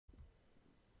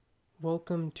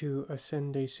Welcome to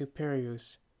Ascende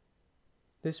Superius.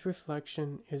 This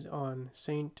reflection is on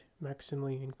Saint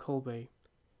Maximilian Kolbe,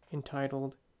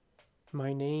 entitled,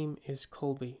 My Name is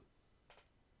Kolbe.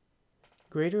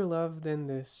 Greater love than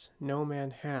this no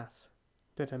man hath,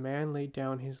 that a man lay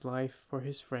down his life for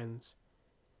his friends.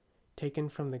 Taken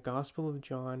from the Gospel of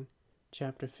John,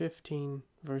 chapter 15,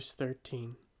 verse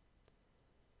 13.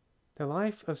 The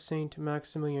life of Saint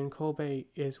Maximilian Kolbe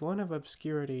is one of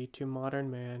obscurity to modern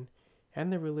man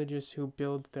and the religious who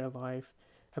build their life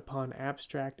upon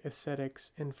abstract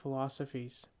ascetics and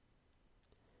philosophies.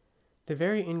 The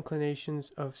very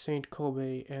inclinations of Saint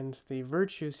Kolbe and the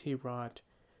virtues he wrought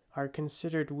are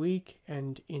considered weak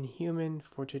and inhuman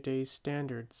for today's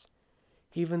standards,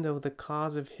 even though the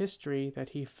cause of history that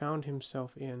he found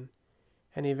himself in,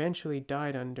 and eventually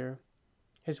died under,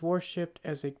 is worshipped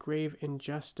as a grave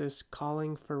injustice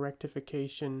calling for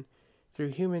rectification through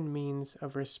human means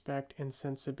of respect and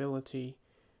sensibility,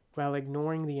 while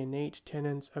ignoring the innate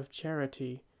tenets of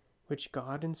charity which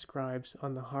God inscribes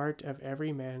on the heart of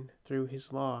every man through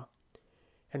his law,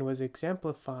 and was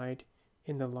exemplified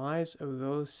in the lives of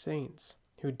those saints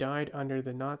who died under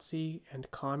the Nazi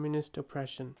and communist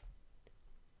oppression.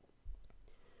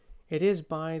 It is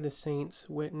by the saints'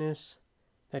 witness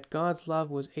that God's love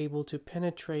was able to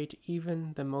penetrate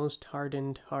even the most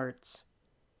hardened hearts.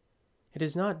 It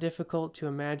is not difficult to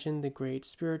imagine the great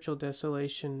spiritual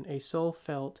desolation a soul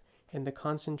felt in the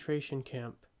concentration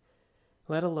camp,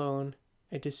 let alone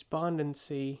a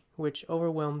despondency which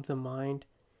overwhelmed the mind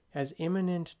as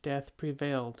imminent death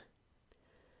prevailed.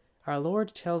 Our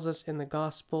Lord tells us in the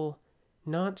Gospel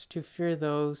not to fear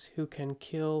those who can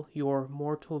kill your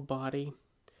mortal body,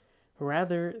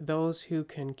 rather those who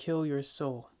can kill your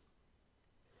soul.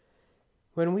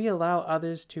 When we allow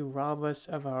others to rob us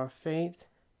of our faith,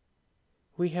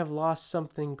 we have lost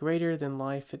something greater than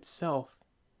life itself,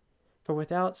 for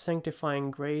without sanctifying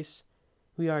grace,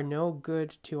 we are no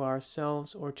good to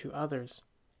ourselves or to others,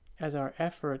 as our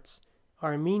efforts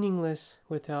are meaningless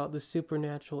without the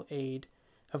supernatural aid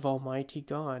of Almighty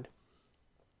God.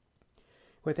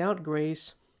 Without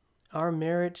grace, our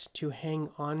merit to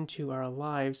hang on to our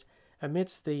lives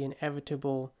amidst the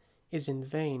inevitable is in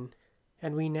vain,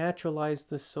 and we naturalize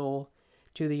the soul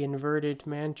to the inverted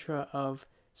mantra of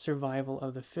survival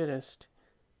of the fittest.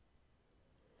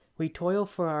 We toil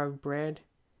for our bread,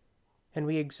 and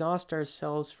we exhaust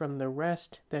ourselves from the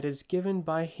rest that is given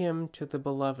by Him to the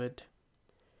beloved.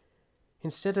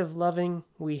 Instead of loving,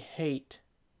 we hate,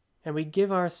 and we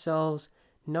give ourselves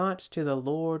not to the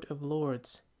Lord of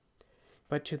Lords,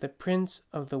 but to the Prince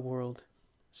of the world,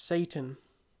 Satan,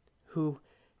 who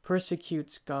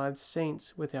persecutes God's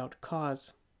saints without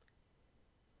cause.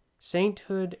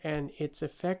 Sainthood and its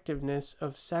effectiveness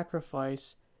of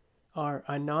sacrifice are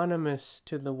anonymous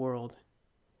to the world.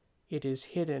 It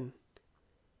is hidden.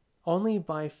 Only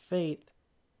by faith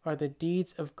are the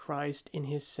deeds of Christ in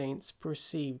his saints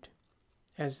perceived,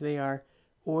 as they are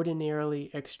ordinarily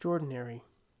extraordinary.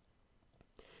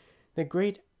 The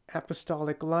great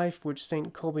apostolic life which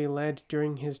Saint Kolbe led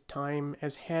during his time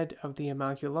as head of the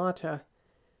Immaculata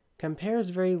compares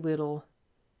very little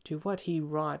to what he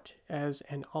wrought as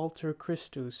an alter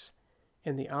Christus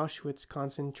in the Auschwitz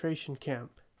concentration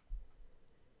camp.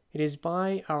 It is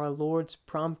by our Lord's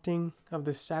prompting of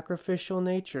the sacrificial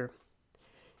nature,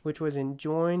 which was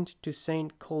enjoined to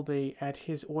Saint Kolbe at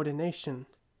his ordination,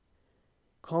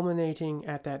 culminating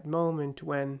at that moment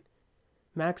when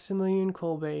Maximilian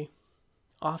Kolbe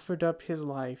offered up his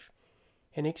life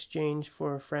in exchange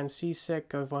for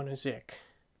Franciszek of Wojciech.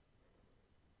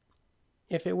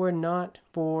 If it were not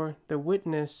for the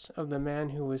witness of the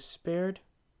man who was spared,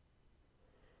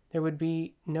 there would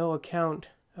be no account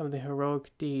of the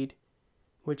heroic deed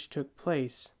which took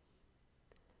place.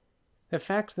 The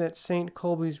fact that Saint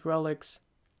Kolbe's relics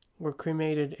were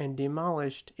cremated and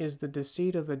demolished is the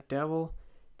deceit of the devil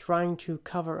trying to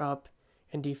cover up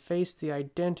and deface the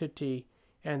identity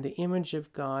and the image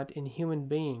of God in human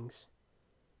beings,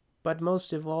 but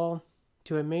most of all,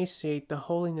 to emaciate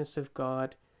the holiness of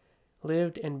God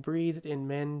lived and breathed in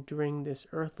men during this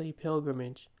earthly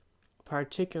pilgrimage,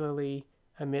 particularly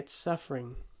amidst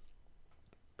suffering.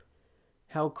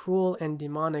 How cruel and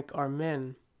demonic are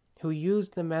men who use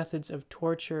the methods of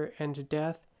torture and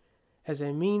death as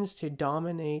a means to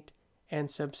dominate and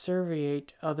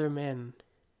subserviate other men.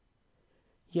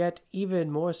 Yet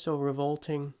even more so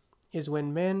revolting is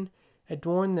when men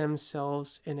adorn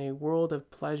themselves in a world of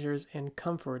pleasures and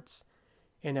comforts,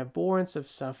 in abhorrence of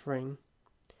suffering,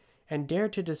 and dare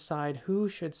to decide who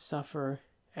should suffer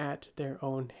at their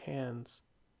own hands.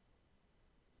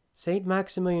 Saint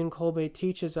Maximilian Kolbe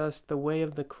teaches us the way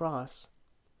of the cross.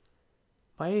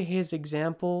 By his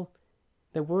example,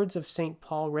 the words of St.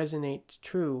 Paul resonate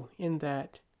true in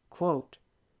that, quote,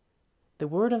 "The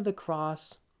word of the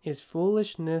cross is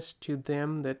foolishness to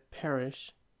them that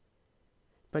perish,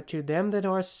 but to them that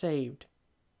are saved,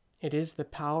 it is the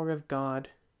power of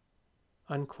God,"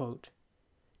 unquote.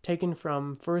 Taken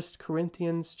from 1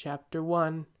 Corinthians chapter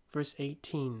 1, verse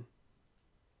 18.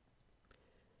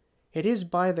 It is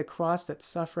by the cross that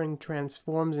suffering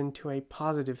transforms into a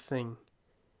positive thing.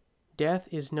 Death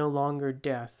is no longer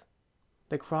death.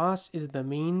 The cross is the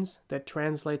means that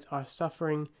translates our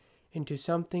suffering into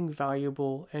something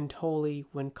valuable and holy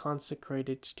when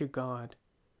consecrated to God.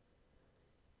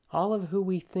 All of who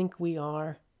we think we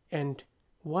are and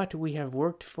what we have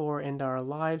worked for in our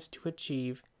lives to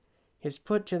achieve is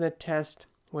put to the test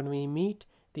when we meet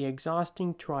the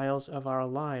exhausting trials of our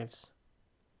lives.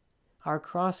 Our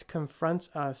cross confronts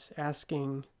us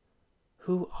asking,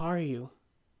 "Who are you?"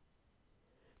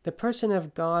 The person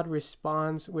of God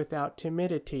responds without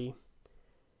timidity,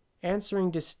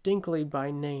 answering distinctly by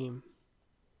name.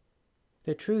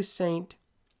 The true saint,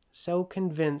 so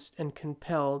convinced and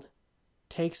compelled,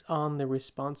 takes on the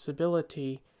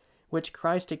responsibility which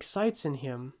Christ excites in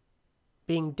him,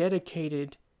 being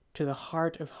dedicated to the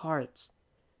heart of hearts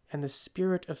and the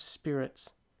spirit of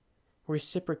spirits,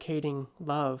 reciprocating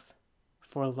love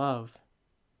for love.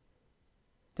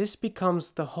 This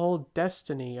becomes the whole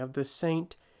destiny of the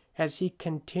saint as he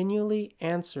continually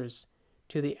answers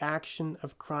to the action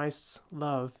of Christ's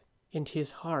love in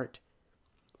his heart,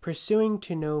 pursuing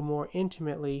to know more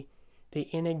intimately the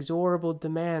inexorable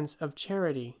demands of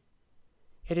charity.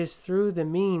 It is through the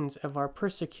means of our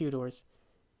persecutors,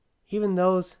 even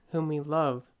those whom we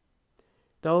love,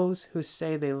 those who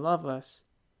say they love us,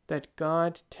 that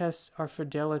God tests our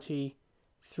fidelity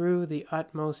through the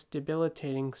utmost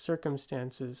debilitating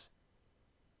circumstances.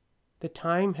 The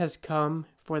time has come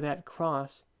for that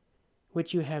cross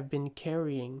which you have been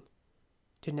carrying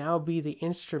to now be the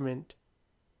instrument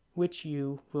which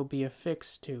you will be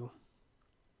affixed to.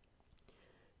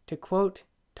 To quote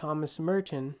Thomas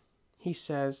Merton, he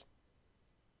says,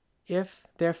 "If,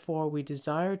 therefore, we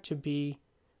desire to be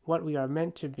what we are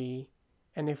meant to be,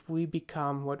 and if we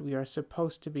become what we are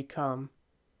supposed to become,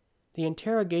 the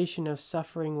interrogation of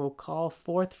suffering will call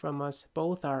forth from us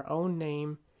both our own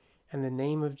name and the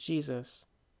name of Jesus,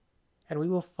 and we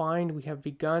will find we have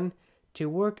begun to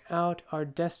work out our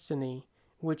destiny,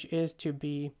 which is to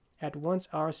be at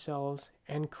once ourselves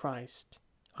and Christ."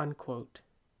 Unquote.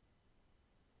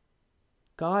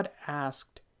 God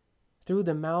asked, through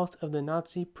the mouth of the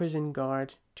Nazi prison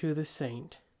guard, to the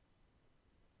saint,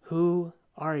 "Who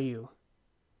are you?"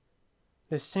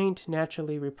 The saint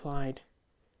naturally replied,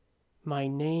 "My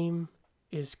name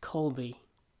is Kolbe."